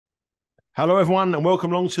Hello, everyone, and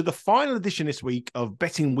welcome along to the final edition this week of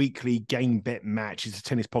Betting Weekly Game Bet Match. It's a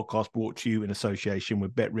tennis podcast brought to you in association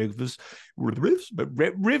with Bet Rivers, your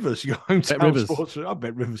hometown sports. I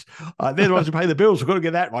Bet Rivers. They're the ones who pay the bills. We've got to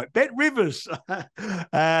get that right. Bet Rivers.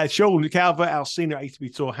 Sean Calvert, our senior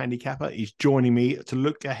ATP Tour handicapper, is joining me to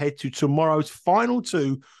look ahead to tomorrow's final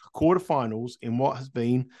two quarterfinals in what has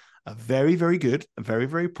been a very, very good, a very,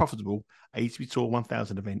 very profitable ATP Tour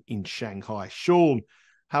 1000 event in Shanghai. Sean,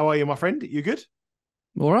 how are you, my friend? You good?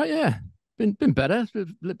 All right, yeah. Been better.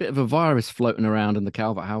 There's a bit of a virus floating around in the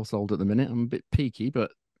Calvert household at the minute. I'm a bit peaky,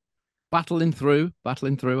 but battling through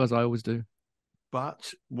as I always do.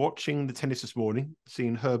 But watching the tennis this morning,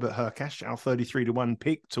 seeing Hubert Hurkacz, our 33-1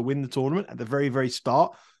 pick to win the tournament at the very, very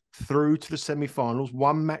start, through to the semi-finals,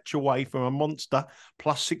 one match away from a monster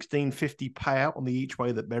plus 1650 payout on the each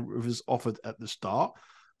way that Bet Rivers offered at the start,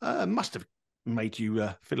 must have made you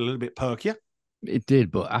feel a little bit perkier. It did,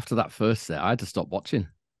 but after that first set, I had to stop watching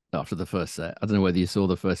after the first set. I don't know whether you saw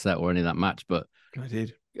the first set or any of that match, but I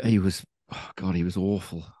did. He was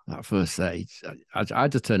awful, that first set. I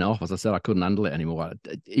had to turn it off. As I said, I couldn't handle it anymore.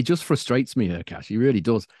 He just frustrates me, Hurkacz. He really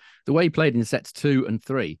does. The way he played in sets 2 and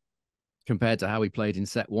 3 compared to how he played in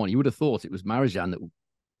set 1, you would have thought it was Marijan that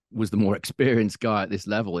was the more experienced guy at this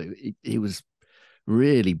level. He was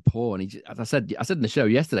really poor. And as I said in the show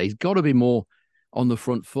yesterday, he's got to be more on the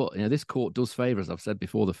front foot. You know, this court does favour, as I've said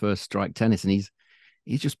before, the first strike tennis, and he's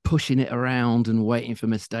just pushing it around and waiting for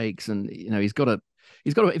mistakes. And he's got to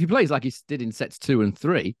if he plays like he did in sets 2 and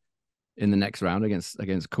 3 in the next round against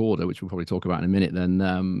Korda, which we'll probably talk about in a minute,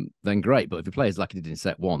 then great. But if he plays like he did in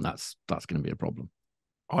set 1, that's going to be a problem.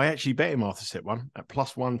 I actually bet him after set 1 at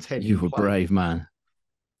plus 110. You were brave, man.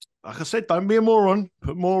 Like I said, don't be a moron.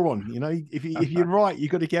 Put more on. If you're right, you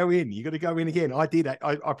got to go in. You got to go in again. I did.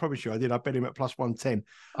 I promise you, I did. I bet him at plus 110.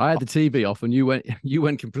 I had the TV off, and you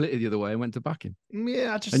went completely the other way and went to back him.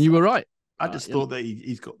 Yeah, and you were right. I just thought that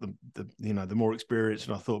he's got the more experience,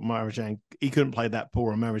 and I thought Marijan, he couldn't play that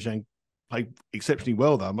poor, and Marijan played exceptionally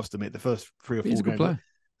well. Though I must admit, the first 3 or 4 games. He's a good player.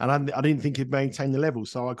 And I didn't think he'd maintain the level.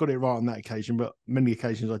 So I got it right on that occasion, but many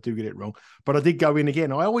occasions I do get it wrong. But I did go in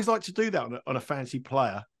again. I always like to do that on a fancy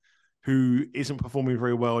player who isn't performing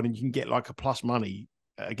very well, and you can get like a plus money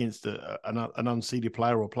against an unseeded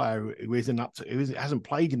player or player who hasn't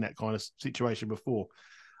played in that kind of situation before.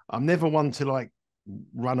 I'm never one to like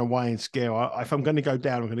run away and scare. If I'm going to go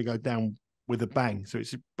down, I'm going to go down with a bang. So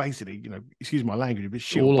it's basically, excuse my language, but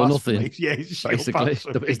shit all or nothing. Yeah, it's basically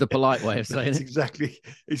is the polite way of saying it. Exactly.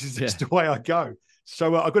 It's just the way I go.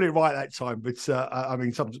 So I got it right that time, but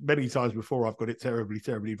many times before I've got it terribly,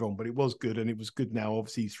 terribly wrong. But it was good, and it was good now.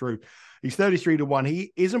 Obviously, he's 33-1.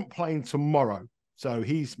 He isn't playing tomorrow, so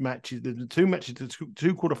he's the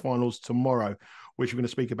two quarterfinals tomorrow, which we're going to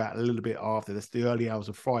speak about a little bit after. That's the early hours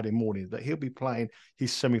of Friday morning. That he'll be playing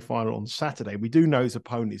his semi-final on Saturday. We do know his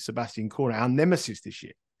opponent is Sebastian Korda, our nemesis this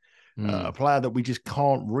year, a player that we just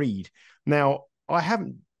can't read. Now,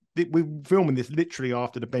 we're filming this literally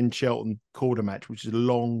after the Ben Shelton Korda match, which is a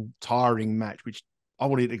long, tiring match, which I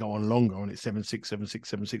wanted it to go on longer. On it 7-6, 7-6,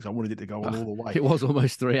 7-6. I wanted it to go on all the way. It was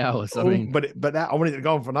almost 3 hours. I mean, but I wanted it to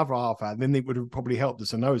go on for another half hour. Then it would have probably helped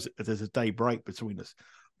us. I know there's a day break between us.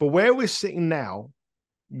 But where we're sitting now,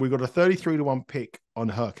 we've got a 33-1 pick on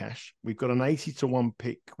Hurkacz. We've got an 80-1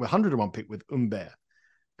 pick, 100-1 pick with Humbert.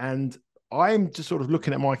 And I'm just sort of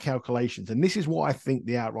looking at my calculations, and this is what I think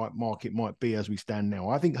the outright market might be as we stand now.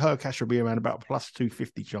 I think Hurkacz will be around about plus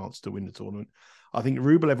 250 chance to win the tournament. I think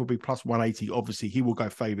Rublev will be plus 180. Obviously, he will go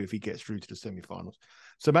favourite if he gets through to the semi-finals.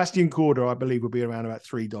 Sebastian Korda, I believe, will be around about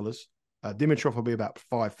 $3. Dimitrov will be about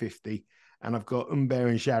 550. And I've got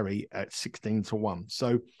Humbert and Jarry at 16-1.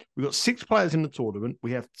 So we've got 6 players in the tournament.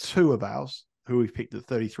 We have 2 of ours who we've picked at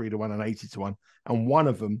 33-1 and 80-1. And one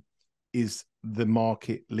of them is the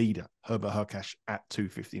market leader, Hubert Hurkacz, at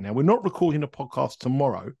 250. Now, we're not recording a podcast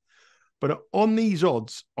tomorrow, but on these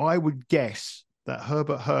odds, I would guess that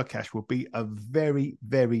Hubert Hurkacz will be a very,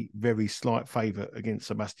 very, very slight favourite against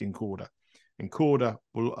Sebastian Korda. And Korda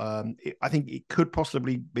will, I think it could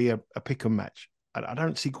possibly be a pick and match. I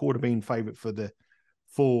don't see Korda being favourite for the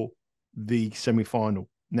semi-final.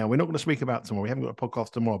 Now, we're not going to speak about tomorrow. We haven't got a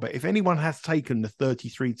podcast tomorrow. But if anyone has taken the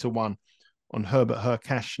 33-1 on Hubert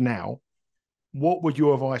Hurkacz now, what would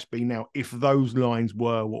your advice be now if those lines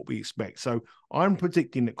were what we expect? So I'm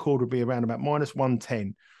predicting that Korda will be around about minus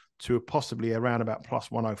 110 to possibly around about plus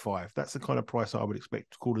 105. That's the kind of price I would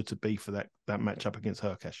expect Korda to be for that matchup against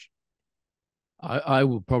Hurkacz. I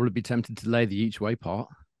will probably be tempted to lay the each way part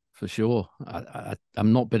for sure.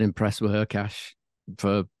 I'm not been impressed with Hurkacz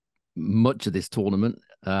for much of this tournament.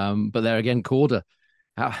 But there again, Korda,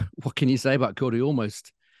 what can you say about Korda? He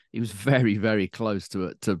almost he was very, very close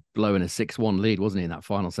to blowing a 6-1 lead, wasn't he, in that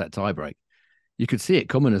final set tiebreak? You could see it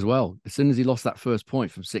coming as well. As soon as he lost that first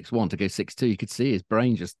point from 6-1 to go 6-2, you could see his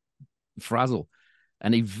brain just frazzle.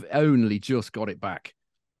 And he only just got it back.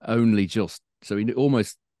 Only just. So he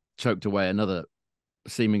almost choked away another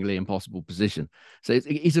seemingly impossible position. So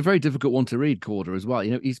he's a very difficult one to read, Korda, as well.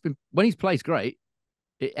 You know, when he's plays great,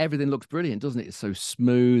 everything looks brilliant, doesn't it? It's so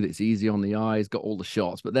smooth, it's easy on the eyes, got all the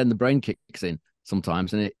shots, but then the brain kicks in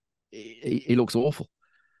sometimes, and it looks awful.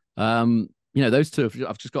 You know, those two,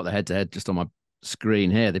 I've just got the head-to-head just on my screen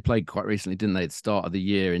here. They played quite recently, didn't they, at the start of the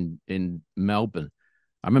year in Melbourne.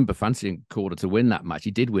 I remember fancying Korda to win that match.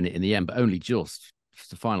 He did win it in the end, but only just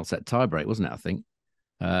the final set tiebreak, wasn't it, I think?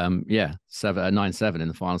 9-7 in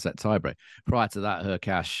the final set tiebreak. Prior to that,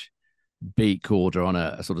 Hurkacz beat Korda on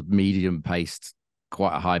a sort of medium-paced,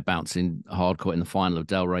 quite a high-bouncing hard court in the final of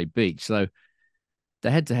Delray Beach. So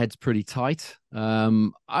the head-to-head's pretty tight.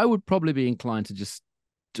 I would probably be inclined to just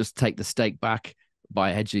take the stake back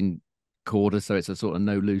by hedging Korda, so it's a sort of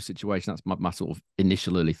no-lose situation. That's my sort of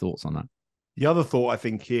initial early thoughts on that. The other thought I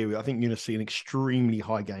think here, I think you're going to see an extremely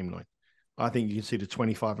high game line. I think you can see the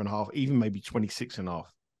 25.5, even maybe 26.5.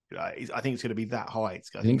 I think it's going to be that high.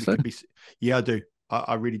 I think so? Yeah, I do.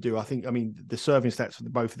 I really do. I mean, the serving stats for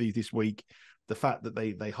both of these this week, the fact that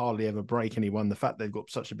they hardly ever break anyone, the fact they've got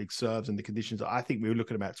such a big serves and the conditions, I think we were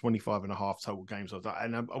looking at about 25.5 total games.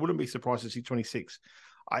 And I wouldn't be surprised to see 26.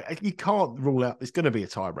 You can't rule out there's going to be a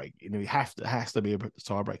tiebreak. You know, it has to be a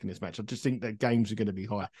tiebreak in this match. I just think that games are going to be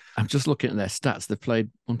high. I'm just looking at their stats. They've played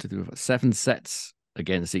 7 sets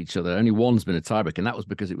against each other. Only one's been a tiebreak, and that was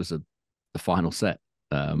because it was the final set.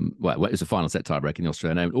 It was a final set tiebreak in the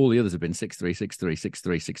Australian Open. All the others have been 6-3, 6-3, 6-3,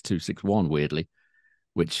 6-2, 6-1, weirdly,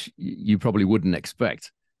 which you probably wouldn't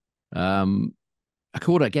expect. Korda,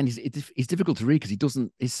 again, he's difficult to read because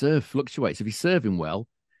his serve fluctuates. If he's serving well,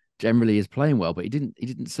 generally is playing well, but he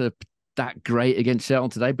didn't serve that great against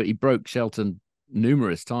Shelton today, but he broke Shelton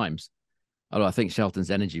numerous times. Although I think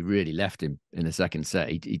Shelton's energy really left him in the second set.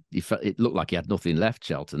 He felt, it looked like he had nothing left,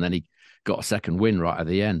 Shelton. Then he got a second win right at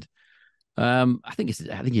the end. I think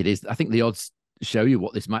it is. I think the odds show you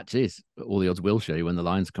what this match is. All the odds will show you when the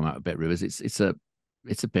lines come out of Bet Rivers. It's a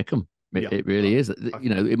pick'em. It really is. You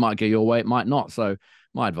know, it might go your way, it might not. So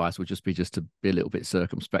my advice would just be to be a little bit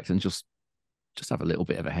circumspect and just have a little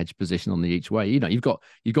bit of a hedge position on the each way. You know, you've got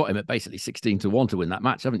him at basically 16-1 to win that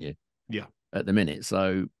match, haven't you? Yeah. At the minute,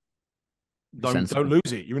 so don't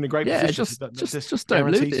lose it. You're in a great position. Just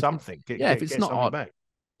don't lose it. Something. If it's not our day,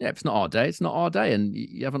 it's not our day, and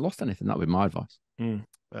you haven't lost anything. That would be my advice. And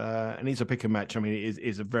it's a pick and match. I mean, it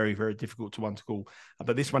is a very, very difficult one to call.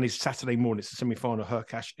 But this one is Saturday morning. It's the semi-final,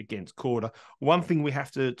 Hurkacz against Korda. One thing we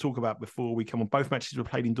have to talk about before we come on, both matches were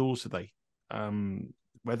played indoors today.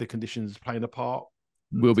 Weather conditions playing a part.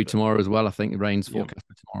 Will be tomorrow as well. I think the rain's forecast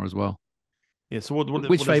for tomorrow as well. Yeah. So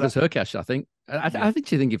which favours Hurkacz? I think. I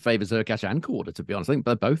think it favours Hurkacz and Korda. To be honest, I think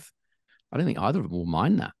they're both. I don't think either of them will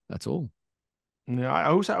mind that at all. Yeah, I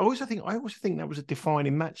also think that was a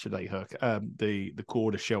defining match today. The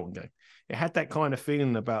Korda Shelton game. It had that kind of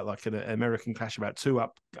feeling about like an American clash about two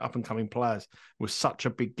up and coming players. It was such a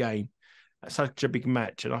big game, such a big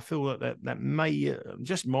match, and I feel that may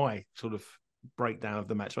just my sort of breakdown of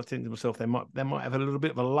the match. I think to myself they might have a little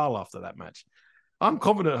bit of a lull after that match. I'm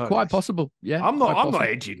confident. Quite possible. Yeah, I'm not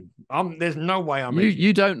edging. There's no way I'm.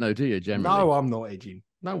 You don't know, do you? Generally, no, I'm not edging.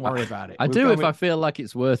 Don't worry about it. I do if I feel like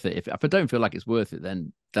it's worth it. If I don't feel like it's worth it,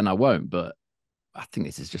 then I won't. But I think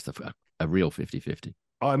this is just a real 50-50.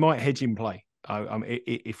 I might hedge in play.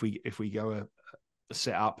 If we go a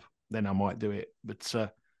set up, then I might do it.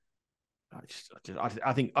 But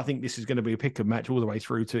I think this is going to be a pick and match all the way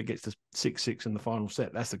through to it gets to 6-6 in the final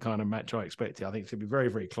set. That's the kind of match I expect. I think it's going to be very,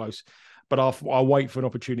 very close. But I'll wait for an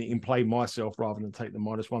opportunity and play myself rather than take the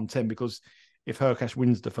 -110, because if Hurkacz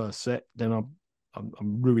wins the first set, then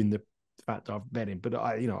I'm ruining the fact that I've bet him. But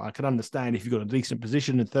I can understand if you've got a decent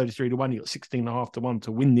position and 33-1, you've got 16.5-1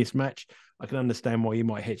 to win this match. I can understand why you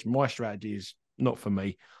might hedge. My strategy is not for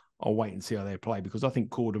me. I'll wait and see how they play, because I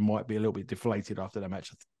think Korda might be a little bit deflated after that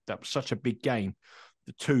match. That was such a big game.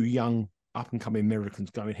 The two young up and coming Americans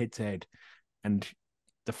going head to head, and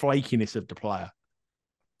the flakiness of the player.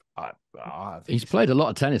 He's played a lot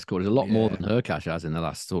of tennis, Korda. There's a lot more than Hurkacz has in the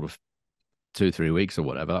last sort of 2-3 weeks or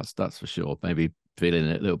whatever. That's for sure. Maybe feeling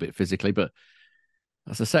it a little bit physically, but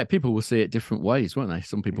as I say, people will see it different ways, won't they?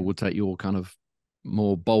 Some people will take your kind of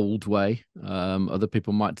more bold way. Other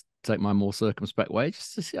people might take my more circumspect way.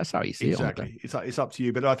 Just to see, that's how you see it. Exactly. It's up to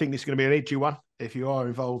you. But I think this is going to be an edgy one. If you are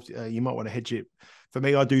involved, you might want to hedge it. For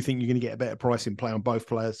me, I do think you're going to get a better price in play on both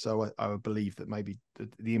players. So I would believe that maybe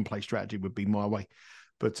the in-play strategy would be my way.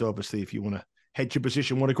 But obviously, if you want to hedge your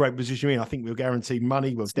position, what a great position you're in. I think we'll guarantee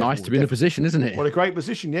money. It's nice to be in a position, isn't it? What a great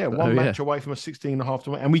position. Yeah. One match away from a 16.5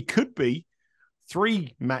 to 1. And we could be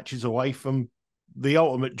 3 matches away from the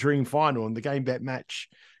ultimate dream final and the game bet match.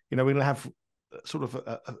 We're going to have sort of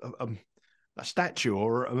a statue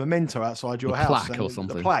or a memento outside your house. Plaque or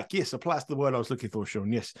something. A plaque. Yes, a plaque's the word I was looking for,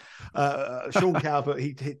 Sean. Yes. Sean Calvert,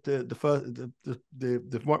 he hit the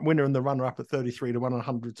winner and the runner-up at 33 to 1 and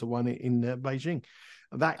 100 to 1 in Beijing.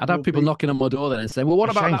 I'd have people knocking on my door then and saying, well, what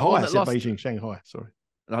about Shanghai? That one that lost? Beijing, Shanghai, sorry.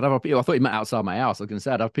 I thought he meant outside my house. I was going to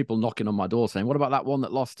say I'd have people knocking on my door saying, "What about that one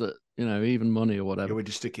that lost at even money or whatever?" Yeah, we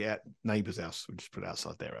just stick it at neighbour's house. We just put it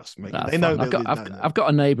outside their house. They know. I've got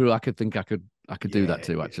a neighbour who I could do that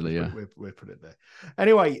too. Actually, yeah. We'll put it there.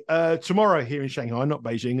 Anyway, tomorrow here in Shanghai, not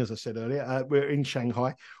Beijing, as I said earlier, we're in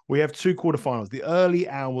Shanghai. We have 2 quarterfinals, the early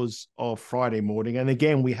hours of Friday morning, and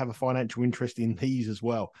again we have a financial interest in these as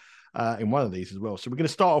well, in one of these as well. So we're going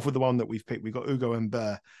to start off with the one that we've picked. We've got Hugo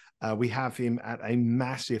Humbert. We have him at a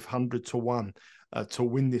massive 100 to 1 to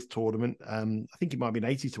win this tournament. I think it might be an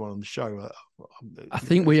 80 to 1 on the show. I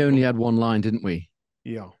think we only had one line, didn't we?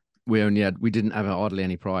 Yeah. We didn't have hardly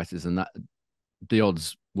any prices, and that the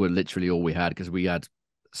odds were literally all we had because we had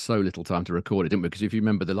so little time to record it, didn't we? Because if you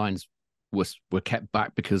remember, the lines were kept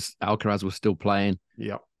back because Alcaraz was still playing.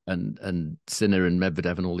 Yeah. And Sinner and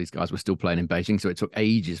Medvedev and all these guys were still playing in Beijing, so it took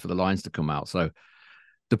ages for the lines to come out. So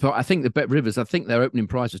I think the Bet Rivers, their opening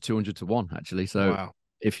price was 200 to 1, actually. So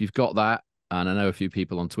If you've got that, and I know a few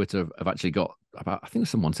people on Twitter have actually got I think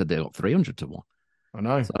someone said they got 300 to 1. I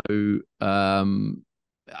know. So,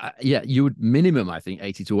 you would minimum, I think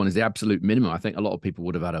 80 to 1 is the absolute minimum. I think a lot of people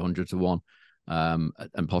would have had 100 to 1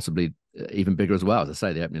 and possibly even bigger as well. As I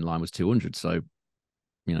say, the opening line was 200. So,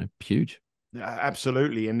 huge.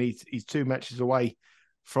 Absolutely. And he's 2 matches away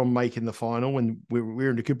from making the final, and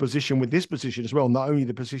we're in a good position with this position as well. Not only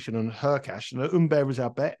the position on Hurkacz, and Humbert is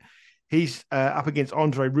our bet. He's up against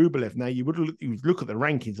Andrey Rublev. Now you would look at the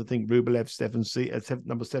rankings. I think Rublev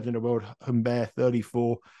number 7 in the world, Humbert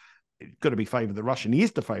 34. Got to be favoured the Russian. He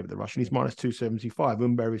is the favourite the Russian. He's minus 275.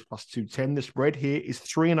 Humbert is plus 210. The spread here is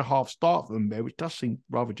 3.5 start for Humbert, which does seem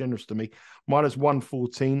rather generous to me. Minus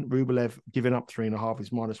 114. Rublev giving up 3.5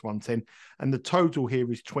 is minus 110. And the total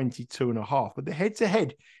here is 22.5. But the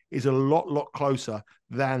head-to-head is a lot closer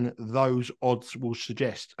than those odds will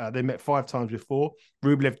suggest. They met 5 times before.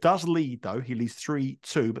 Rublev does lead, though. He leads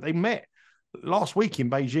 3-2. But they met last week in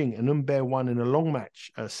Beijing, and Humbert won in a long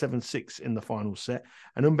match, 7-6 in the final set.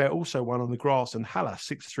 And Humbert also won on the grass and Halle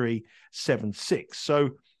 6-3, 7-6. So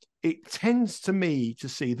it tends to me to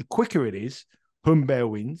see the quicker it is, Humbert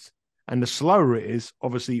wins, and the slower it is,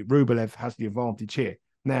 obviously Rublev has the advantage here.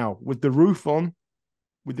 Now, with the roof on,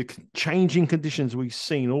 with the changing conditions we've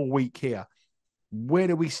seen all week here, where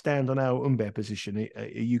do we stand on our Humbert position? Are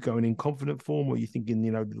you going in confident form, or are you thinking,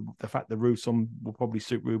 the fact the roof's on will probably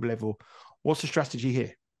suit Rublev, or what's the strategy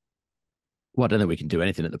here? Well, I don't think we can do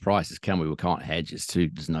anything at the prices, can we? We can't hedge. I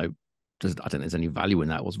don't think there's any value in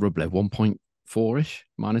that. Was Rublev 1.4-ish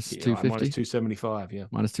minus 250? Minus 275, yeah.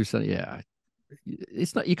 Minus 270, yeah.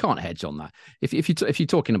 It's not. You can't hedge on that. If you're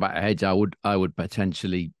talking about a hedge, I would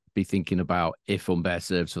potentially be thinking about if Humbert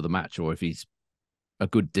serves for the match, or if he's a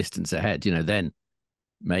good distance ahead. Then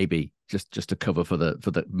maybe just to cover for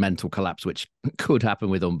the mental collapse, which could happen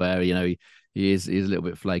with Humbert. He is a little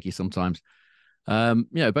bit flaky sometimes.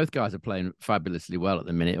 Both guys are playing fabulously well at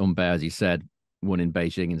the minute. Humbert, as you said, won in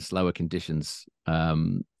Beijing in slower conditions.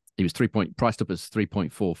 He was priced up as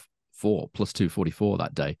 3.44 plus 244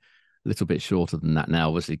 that day. A little bit shorter than that now,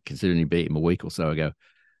 obviously, considering he beat him a week or so ago.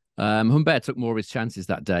 Humbert took more of his chances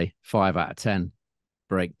that day, 5 out of 10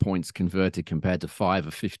 break points converted compared to 5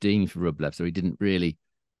 of 15 for Rublev. So he didn't really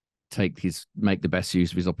make the best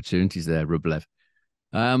use of his opportunities there, Rublev.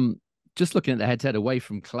 Just looking at the head-to-head away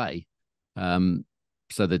from clay, so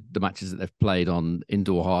the matches that they've played on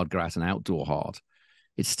indoor hard grass and outdoor hard,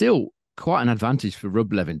 it's still quite an advantage for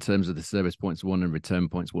Rublev in terms of the service points won and return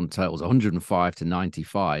points won totals, 105 to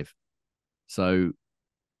 95. So,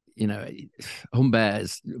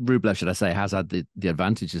 Rublev, should I say, has had the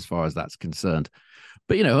advantage as far as that's concerned.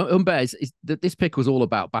 But, Humbert, this pick was all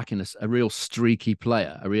about backing a real streaky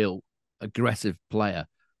player, a real aggressive player,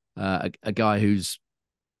 a guy who's,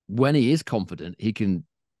 when he is confident, he can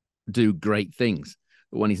do great things.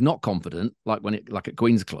 But when he's not confident, like at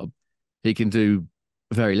Queen's Club, he can do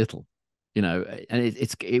very little, and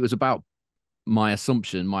it was about my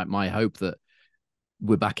assumption, my hope that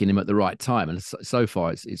we're backing him at the right time. And so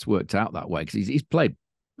far it's worked out that way, because he's played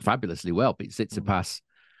fabulously well. Beat Tsitsipas,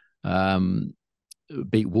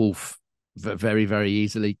 beat Wolf very, very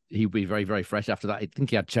easily. He'll be very, very fresh after that. I think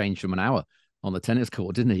he had change from an hour on the tennis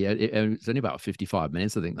court, didn't he? It was only about 55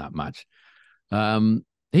 minutes, I think, that match.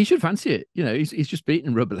 He should fancy it. You know, he's just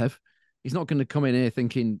beaten Rublev. He's not going to come in here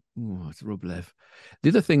thinking, oh, it's Rublev. The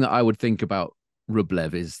other thing that I would think about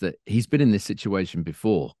Rublev is that he's been in this situation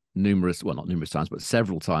before not numerous times, but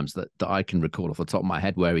several times that I can recall off the top of my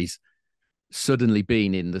head, where he's suddenly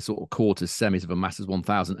been in the sort of quarters, semis of a Masters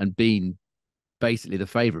 1000 and been basically the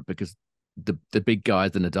favorite because the big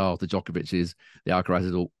guys, the Nadal, the Djokovic's, the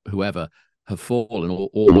Alcarazes, or whoever, have fallen or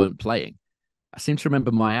weren't playing. I seem to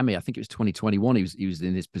remember Miami. I think it was 2021. He was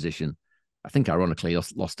in this position. I think ironically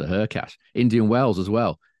lost to Hurkacz. Indian Wells as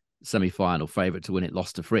well, semi-final favorite to win it,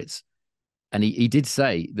 lost to Fritz. And he did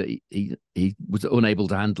say that he was unable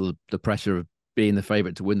to handle the pressure of being the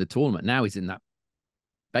favorite to win the tournament. Now he's in that,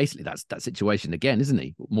 basically that's that situation again, isn't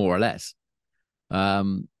he? More or less.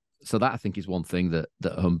 So that I think is one thing that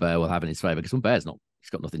Humbert will have in his favor, because Humbert's he's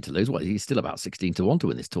got nothing to lose. He's still about 16 to 1 to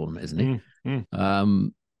win this tournament, isn't he?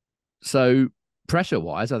 So pressure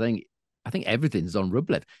wise, I think everything's on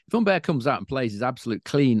Rublev. If Humbert comes out and plays his absolute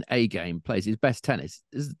clean A game, plays his best tennis,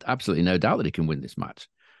 there's absolutely no doubt that he can win this match.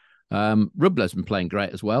 Rublev's been playing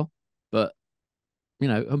great as well, but you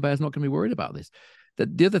know, Humbert's not going to be worried about this.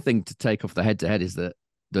 The other thing to take off the head-to-head is that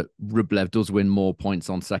Rublev does win more points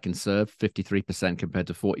on second serve, 53% compared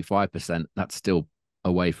to 45%. That's still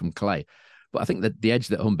away from clay. But I think that the edge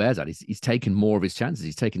that Humbert's at, he's taken more of his chances.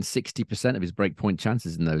 He's taken 60% of his breakpoint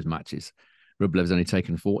chances in those matches. Rublev's only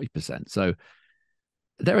taken 40%. So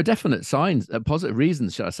there are definite signs, positive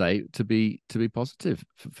reasons, shall I say, to be positive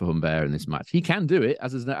for Humbert in this match. He can do it,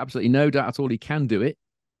 as there's absolutely no doubt at all he can do it.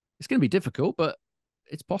 It's going to be difficult, but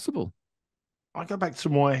it's possible. I go back to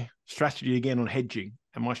my strategy again on hedging,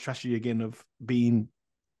 and my strategy again of being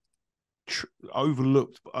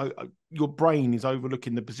overlooked. Your brain is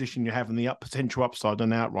overlooking the position you have in the potential upside on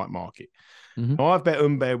the outright market. Now, I've bet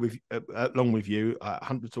Humbert along with you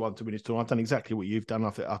 100 to 1 to win his tour. I've done exactly what you've done.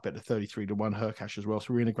 I've bet the 33 to 1 Hurkacz as well.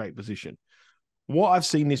 So we're in a great position. What I've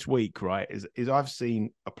seen this week, right, is I've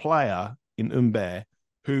seen a player in Humbert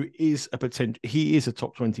who is he is a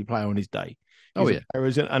top 20 player on his day.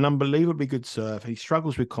 He's an unbelievably good serve. He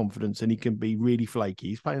struggles with confidence and he can be really flaky.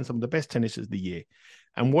 He's playing some of the best tennis of the year.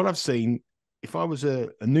 And what I've seen, if I was a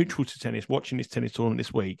neutral to tennis watching this tennis tournament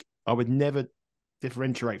this week, I would never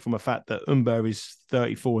differentiate from the fact that Humbert is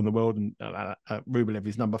 34 in the world and Rublev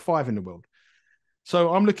is number 5 in the world.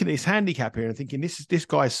 So I'm looking at his handicap here and thinking this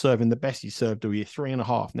guy's serving the best he's served all year,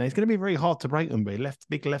 3.5. Now it's going to be very hard to break Humbert.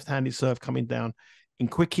 Big left-handed serve coming down in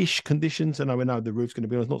quickish conditions. And I know the roof's going to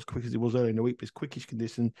be not as quick as it was earlier in the week, but it's quickish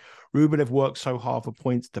conditions. Rublev works so hard for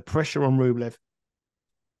points. The pressure on Rublev.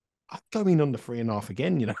 I'd go in on the 3.5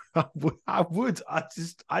 again. You know, I would. I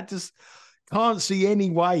just can't see any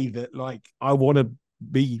way that like I want to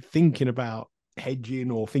be thinking about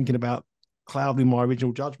hedging or thinking about clouding my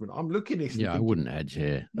original judgment. I'm looking at this. Yeah, I wouldn't hedge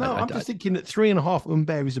here. No, I'm just thinking that 3.5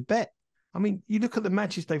 Humbert is a bet. I mean, you look at the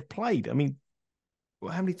matches they've played. I mean,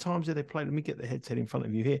 how many times have they played? Let me get the headset in front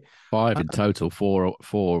of you here. 5 in total,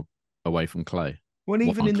 four away from clay. Well,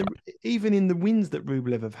 even in the wins that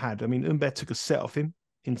Rublev have had, I mean, Humbert took a set off him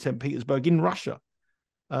in St. Petersburg in Russia.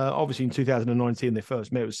 Obviously, in 2019, they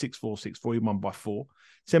first met. It was 6-4, 6-4. He won by 4.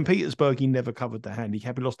 St. Petersburg, he never covered the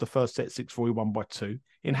handicap. He lost the first set 6-4. He won by 2.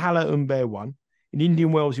 In Halle, Humbert won. In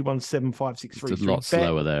Indian Wells, he won 7-5, 6-3. It's a lot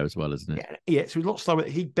slower there as well, isn't it? Yeah, so a lot slower.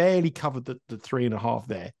 He barely covered the 3.5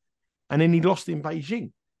 there. And then he lost in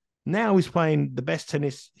Beijing. Now he's playing the best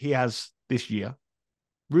tennis he has this year.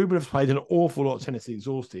 Rublev's played an awful lot of tennis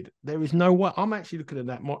exhausted. There is no way. I'm actually looking at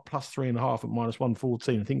that plus 3.5 at minus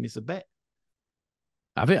 114. I think it's a bet.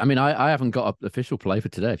 Have it? I mean, I haven't got an official play for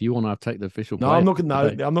today. If you want to take the official play. No, I'm not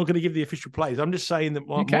going to give the official plays. I'm just saying that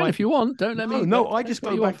you can if you want. Don't let me. No, I just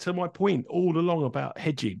go back to my point all along about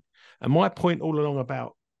hedging. And my point all along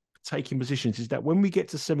about taking positions is that when we get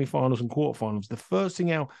to semi-finals and quarterfinals, the first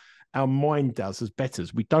thing our mind does as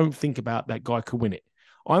bettors, we don't think about that guy could win it.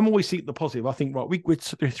 I'm always seeking the positive. I think, right, we're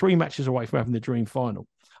 3 matches away from having the dream final.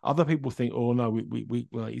 Other people think, oh no,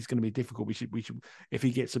 well, it's going to be difficult. We should, if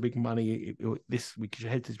he gets the big money, we should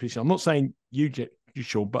head to this position. I'm not saying you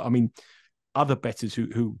sure, but I mean, other bettors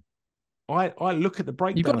who I look at the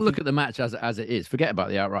breakdown. You've got to look at the match as it is. Forget about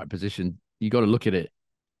the outright position. You got to look at it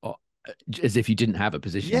as if you didn't have a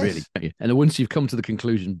position, really. And then once you've come to the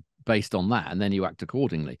conclusion based on that, and then you act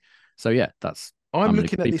accordingly. So yeah, I'm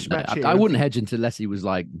looking at this match here. I wouldn't hedge unless he was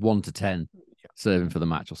like 1 to 10 serving for the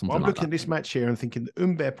match or something like that. I'm looking at this match here and thinking the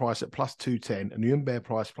Humbert price at plus 210 and the Humbert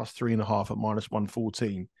price plus 3.5 at minus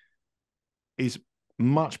 114 is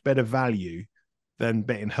much better value than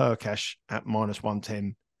betting Hurkacz at minus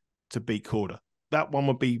 110 to beat Korda. that one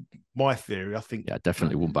would be my theory. I think. Yeah,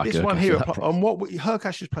 definitely wouldn't back this Hurkacz one here. on what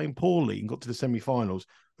Hurkacz is playing poorly and got to the semi-finals.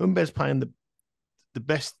 Humbert's playing the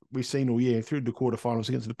best we've seen all year through the quarterfinals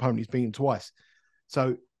against an opponent he's beaten twice.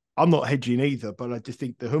 So I'm not hedging either, but I just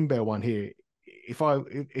think the Humbert one here, if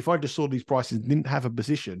I just saw these prices and didn't have a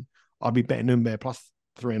position, I'd be betting Humbert plus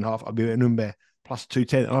 3.5. I'd be betting Humbert plus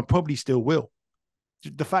 210, and I probably still will.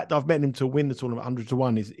 The fact that I've bet him to win the tournament 100 to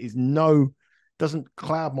 1 doesn't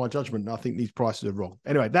cloud my judgment. And I think these prices are wrong.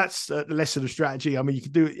 Anyway, that's the lesson of strategy. I mean, you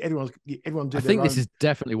can do it. Everyone do. I think this is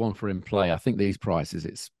definitely one for in play. I think these prices,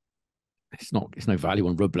 it's no value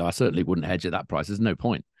on Rublev. I certainly wouldn't hedge at that price. There's no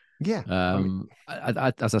point. Yeah.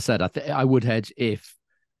 As I said, I would hedge if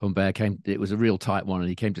Humbert it was a real tight one and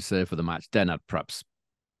he came to serve for the match. Then I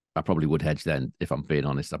probably would hedge then, if I'm being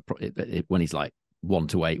honest. When he's like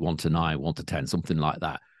 1-8, 1-9, 1-10, something like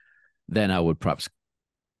that, then I would perhaps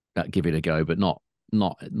give it a go, but not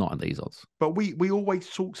at these odds. But we always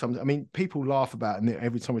talk something. I mean, people laugh about, and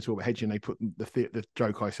every time we talk about hedging, they put the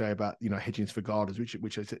joke I say about hedging's for gardeners,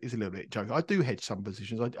 which is a little bit joke. I do hedge some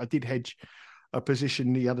positions. I did hedge a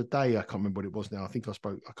position the other day. I can't remember what it was now. I can't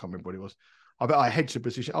remember what it was. I hedged a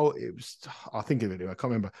position. Oh, it was. I think of it. I can't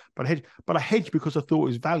remember. But I hedged because I thought it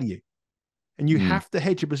was value. And you have to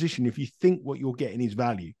hedge a position if you think what you're getting is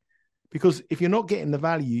value, because if you're not getting the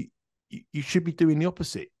value, you should be doing the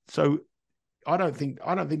opposite. So I don't think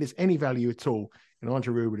there's any value at all in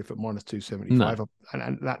Andrey Rublev at minus 275, no.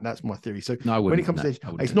 and that's my theory. So when it comes to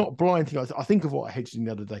it's not blind thing. I think of what I hedged in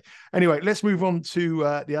the other day. Anyway, let's move on to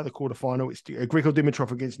the other quarterfinal. It's Grigor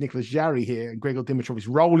Dimitrov against Nicolas Jarry here, and Grigor Dimitrov is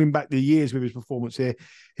rolling back the years with his performance here.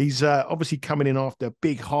 He's obviously coming in after a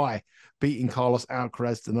big high, beating Carlos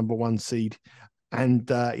Alcaraz, the number 1 seed.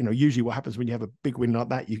 And usually what happens when you have a big win like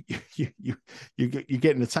that, you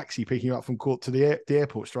get in a taxi picking you up from court to the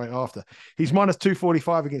airport straight after. He's minus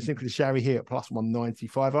 245 against Nicolas Jarry here at plus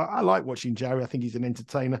 195. I like watching Jarry. I think he's an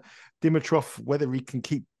entertainer. Dimitrov, whether he can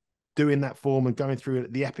keep doing that form and going through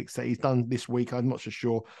the epics that he's done this week, I'm not so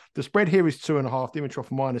sure. The spread here is 2.5. Dimitrov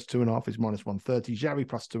minus 2.5 is minus 130. Jarry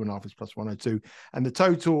plus 2.5 is plus 102. And the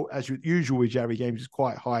total, as usual with Jarry games, is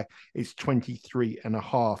quite high. It's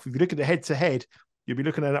 23.5. If you look at the head-to-head, you'll be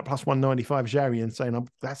looking at that plus 195 Jarry and saying,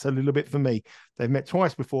 that's a little bit for me. They've met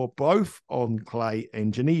twice before, both on clay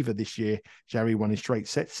in Geneva this year. Jarry won in straight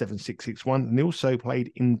sets, 7-6, 6-1. And they also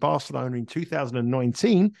played in Barcelona in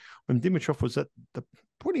 2019 when Dimitrov was at the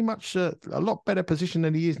pretty much a lot better position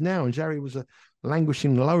than he is now. And Jarry was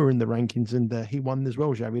languishing lower in the rankings, and he won as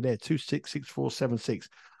well, Jarry there, 2-6, 6-4, 7-6.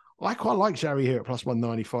 I quite like Jarry here at plus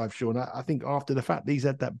 195, Sean. I think after the fact that he's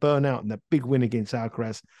had that burnout and that big win against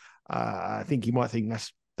Alcaraz, I think he might think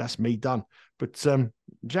that's me done. But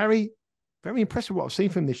Jarry, very impressed with what I've seen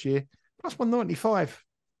from him this year. Plus 195.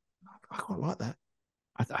 I quite like that.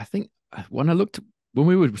 I think when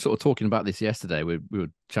we were sort of talking about this yesterday, we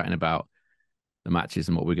were chatting about the matches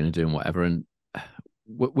and what we're going to do and whatever. And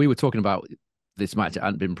we were talking about this match that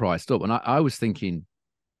hadn't been priced up. And I was thinking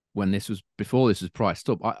before this was priced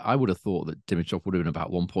up, I would have thought that Dimitrov would have been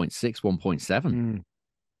about 1.6, 1.7.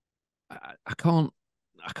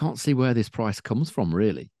 I can't see where this price comes from,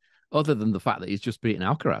 really, other than the fact that he's just beaten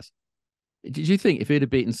Alcaraz. Did you think if he'd have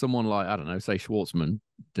beaten someone like, I don't know, say Schwartzman,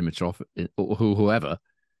 Dimitrov, or whoever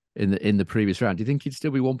in the previous round, do you think he'd still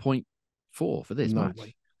be 1.4 for this match?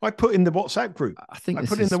 Way. I put in the WhatsApp group. In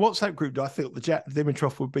the WhatsApp group that I thought the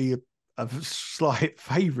Dimitrov would be a slight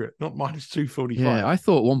favourite, not minus 245. Yeah, I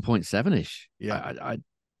thought 1.7-ish. Yeah.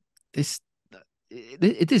 This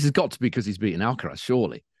has got to be because he's beaten Alcaraz,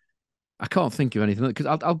 surely. I can't think of anything, because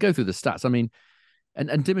I'll go through the stats. I mean, and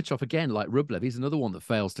Dimitrov, again, like Rublev, he's another one that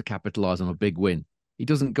fails to capitalize on a big win. He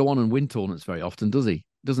doesn't go on and win tournaments very often, does he?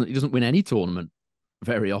 He doesn't win any tournament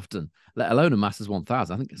very often, let alone a Masters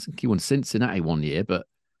 1000. I think he won Cincinnati one year, but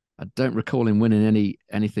I don't recall him winning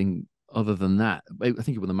anything other than that. I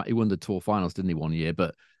think he won the Tour Finals, didn't he, one year?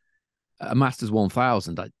 But a Masters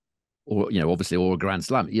 1000, obviously, or a Grand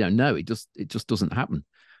Slam, no, it just doesn't happen.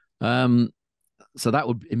 So that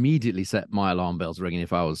would immediately set my alarm bells ringing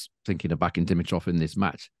if I was thinking of backing Dimitrov in this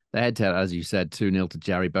match. The head-to-head, as you said, 2-0 to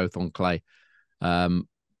Jarry, both on clay,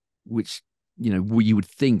 which you would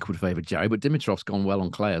think would favour Jarry, but Dimitrov's gone well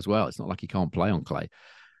on clay as well. It's not like he can't play on clay.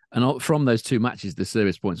 And from those two matches, the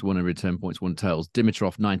service points won and return points won totals,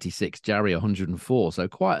 Dimitrov 96, Jarry 104. So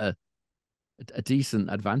quite a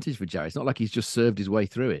decent advantage for Jarry. It's not like he's just served his way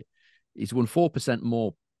through it. He's won 4%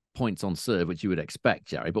 more points on serve, which you would expect,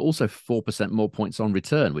 Jarry, but also 4% more points on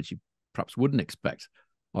return, which you perhaps wouldn't expect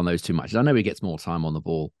on those two matches. I know he gets more time on the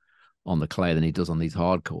ball on the clay than he does on these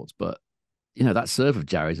hard courts, but that serve of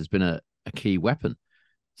Jarry's has been a key weapon.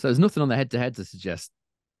 So there's nothing on the head-to-head to suggest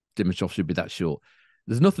Dimitrov should be that short.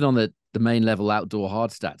 There's nothing on the main level outdoor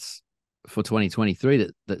hard stats for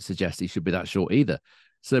 2023 that suggests he should be that short either.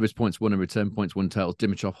 Service points won and return points won totals.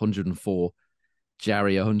 Dimitrov 104,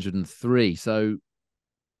 Jarry 103. So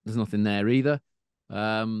there's nothing there either.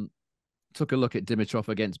 Took a look at Dimitrov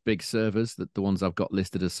against big servers, the ones I've got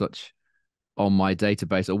listed as such on my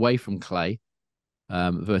database, away from clay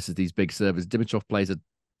versus these big servers. Dimitrov plays a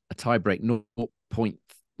tiebreak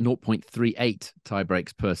 0.38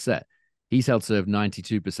 tiebreaks per set. He's held serve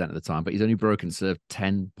 92% of the time, but he's only broken serve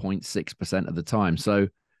 10.6% of the time. So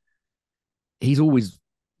he's always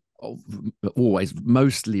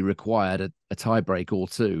mostly required a tiebreak or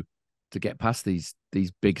two to get past these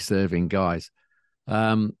big serving guys.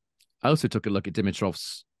 I also took a look at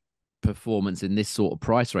Dimitrov's performance in this sort of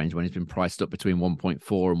price range when he's been priced up between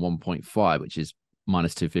 1.4 and 1.5, which is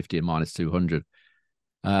minus 250 and minus 200.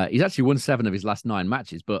 He's actually won 7 of his last 9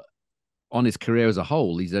 matches, but on his career as a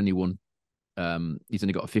whole, he's only got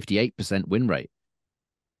a 58% win rate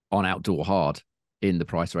on outdoor hard in the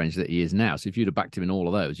price range that he is now. So if you'd have backed him in all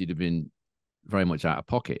of those, you'd have been very much out of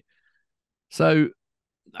pocket. So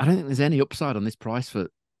I don't think there's any upside on this price for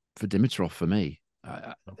Dimitrov for me.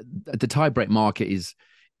 The tiebreak market is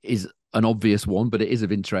an obvious one, but it is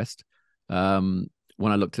of interest.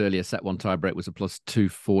 When I looked earlier, set 1 tiebreak was a plus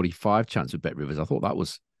 245 chance with Bet Rivers. I thought that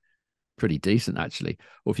was pretty decent, actually.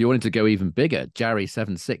 Or if you wanted to go even bigger, Jarry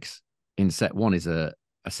 7-6 in set 1 is a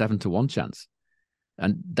 7-1 chance.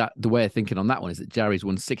 And that the way of thinking on that one is that Jarry's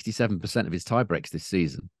won 67% of his tiebreaks this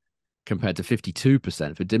season compared to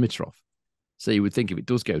 52% for Dimitrov. So you would think if it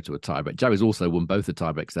does go to a tiebreak, Jarry's also won both the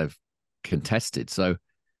tiebreaks they've contested. So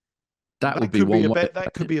that would be one way.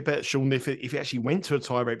 That could be a bet, Sean, if it actually went to a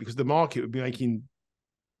tiebreak, because the market would be making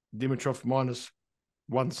Dimitrov minus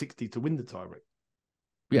 160 to win the tiebreak.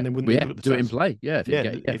 Yeah, and then do it in play. Yeah,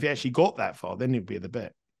 if it actually got that far, then it'd be the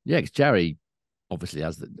bet. Yeah, because Jarry obviously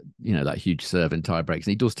has that huge serve in tiebreaks, and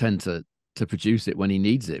he does tend to produce it when he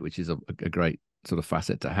needs it, which is a great sort of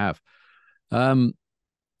facet to have.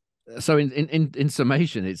 So in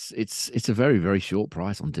summation, it's a very, very short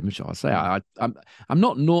price on Dimitrov. I say I'm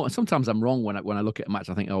not sometimes I'm wrong when I look at a match.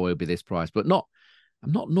 I think, oh, it'll be this price, but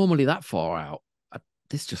I'm not normally that far out.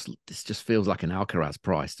 This just feels like an Alcaraz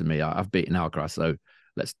price to me. I've beaten Alcaraz, so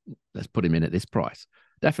let's put him in at this price.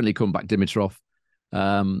 Definitely come back Dimitrov.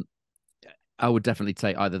 I would definitely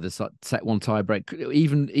take either the set 1 tiebreak,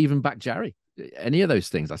 even back Jarry. Any of those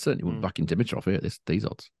things. I certainly wouldn't back in Dimitrov here at these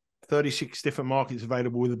odds. 36 different markets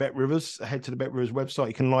available with the Bet Rivers. Head to the Bet Rivers website.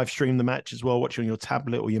 You can live stream the match as well. Watch it on your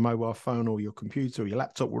tablet or your mobile phone or your computer or your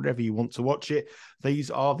laptop, wherever you want to watch it.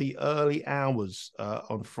 These are the early hours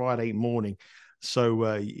on Friday morning. So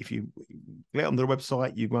if you get on the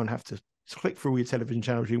website, you won't have to click through your television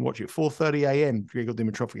channels. You can watch it 4:30 a.m. Grigor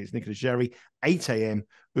Dimitrov against Nicolas Jarry. 8 a.m.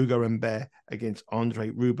 Humbert against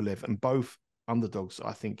Andrey Rublev. And both underdogs,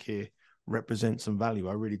 I think, here represent some value.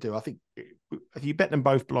 I really do. I think if you bet them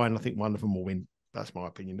both blind, I think one of them will win. That's my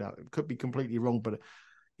opinion. Now, it could be completely wrong, but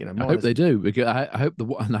I hope they do. Because I hope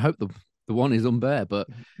the one is Humbert. But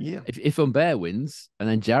yeah, if Humbert wins and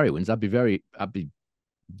then Jarry wins, I'd be very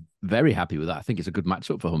happy with that. I think it's a good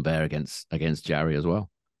matchup for Humbert against Jarry as well.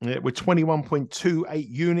 Yeah, we're 21.28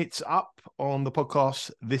 units up on the podcast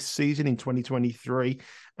this season in 2023.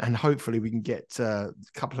 And hopefully we can get a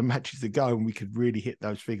couple of matches to go and we could really hit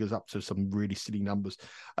those figures up to some really silly numbers.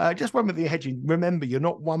 Just one with the hedging. Remember, you're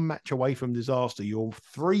not 1 match away from disaster. You're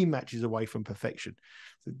 3 matches away from perfection.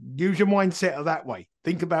 So use your mindset of that way.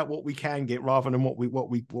 Think about what we can get rather than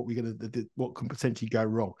what can potentially go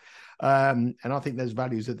wrong. And I think there's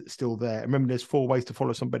values that are still there. Remember, there's 4 ways to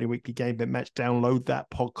follow some Betting Weekly Game Bet Match. Download that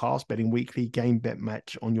podcast, Betting Weekly Game Bet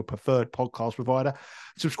Match, on your preferred podcast provider.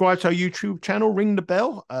 Subscribe to our YouTube channel. Ring the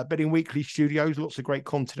bell. Betting Weekly Studios. Lots of great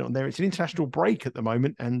content on there. It's an international break at the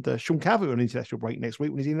moment, and Sean Calvert on an international break next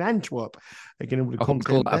week when he's in Antwerp. Again, all the content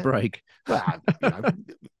call that a break. Well,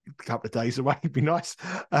 a couple of days away would be nice.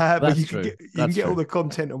 But you can get all the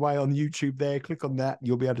content away on YouTube there. Click on that.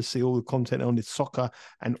 You'll be able to see all the content on this soccer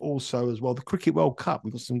and also as well the Cricket World Cup.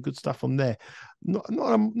 We've got some good stuff on there.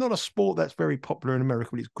 Not a sport that's very popular in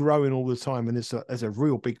America, but it's growing all the time. And there's a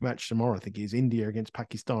real big match tomorrow. I think it is India against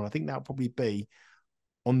Pakistan. I think that'll probably be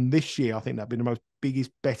on this year. I think that'll be the most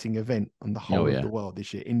biggest betting event on the whole of the world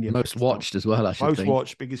this year. India, most Pakistan. Watched as well. Most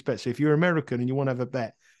watched, biggest bet. So if you're American and you want to have a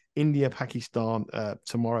bet, India, Pakistan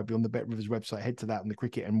tomorrow, be on the Bet Rivers website. Head to that on the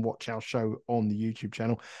cricket and watch our show on the YouTube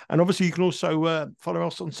channel. And obviously, you can also follow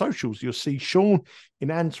us on socials. You'll see Sean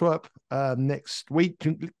in Antwerp next week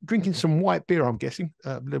drinking some white beer, I'm guessing.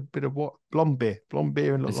 A little bit of what? Blonde beer.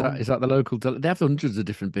 And is that the local? They have hundreds of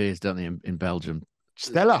different beers, don't they, in Belgium?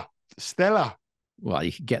 Stella. Well,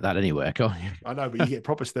 you can get that anywhere, can't you? I know, but you get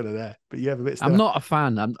proper Stella there. But you have a bit of Stella. I'm not a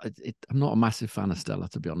fan. I'm not a massive fan of Stella,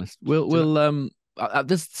 to be honest.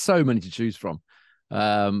 There's so many to choose from.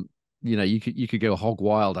 You could go hog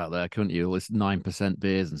wild out there, couldn't you? All this 9%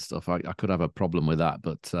 beers and stuff. I could have a problem with that,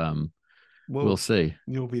 but we'll see.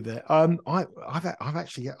 You'll be there. I've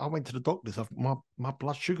actually I went to the doctors. My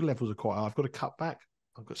blood sugar levels are quite high. I've got to cut back.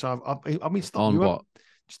 I've been stopping on what?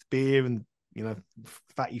 Just beer and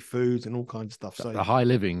fatty foods and all kinds of stuff. So the high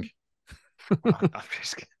living.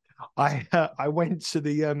 I went to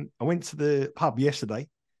the pub yesterday,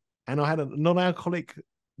 and I had a non-alcoholic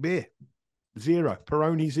beer,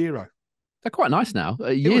 Peroni Zero. They're quite nice now.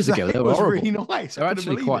 Years ago, they were horrible. Really nice. They're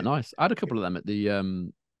actually quite nice. I had a couple of them at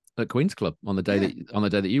the at Queen's Club on the day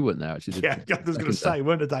that you weren't there. Actually, I was going to say, it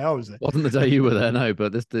weren't the day I was there. Wasn't the day you were there? No,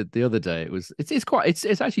 but the other day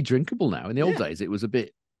it's actually drinkable now. In the old days, it was a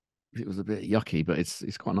bit yucky, but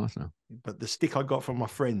it's quite nice now. But the stick I got from my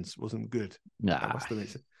friends wasn't good. Nah.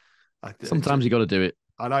 Sometimes you got to do it.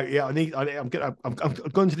 I know. Yeah, I'm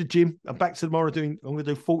going to the gym. I'm back tomorrow I'm going to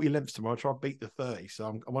do 40 lengths tomorrow. Try to beat the 30. So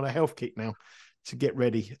I'm on a health kick now to get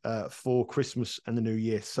ready for Christmas and the New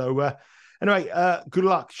Year. So anyway, good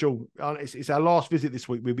luck, Sean. It's our last visit this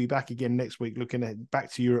week. We'll be back again next week, looking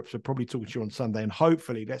back to Europe. So probably talking to you on Sunday, and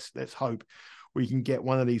hopefully let's hope we can get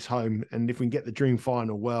one of these home. And if we can get the dream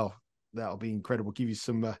final, well, that'll be incredible. Give you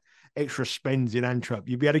some extra spends in Antwerp.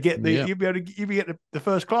 You'll be able to get the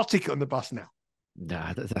first class ticket on the bus now.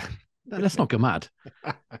 Nah, let's not go mad.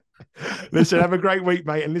 Listen, have a great week,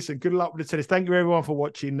 mate. And listen, good luck with the tennis. Thank you everyone for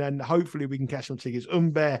watching. And hopefully we can catch some tickets.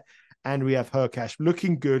 Humbert and we have Hurkacz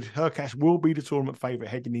looking good. Hurkacz will be the tournament favourite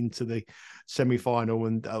heading into the semi-final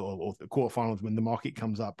and or the quarterfinals when the market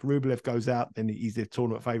comes up. Rublev goes out, then he's the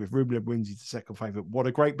tournament favourite. If Rublev wins, he's the second favourite. What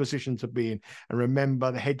a great position to be in. And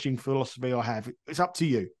remember, the hedging philosophy I have, it's up to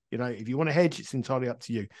you. If you want to hedge, it's entirely up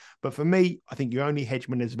to you. But for me, I think you only hedge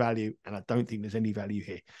when there's value, and I don't think there's any value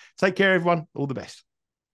here. Take care, everyone. All the best.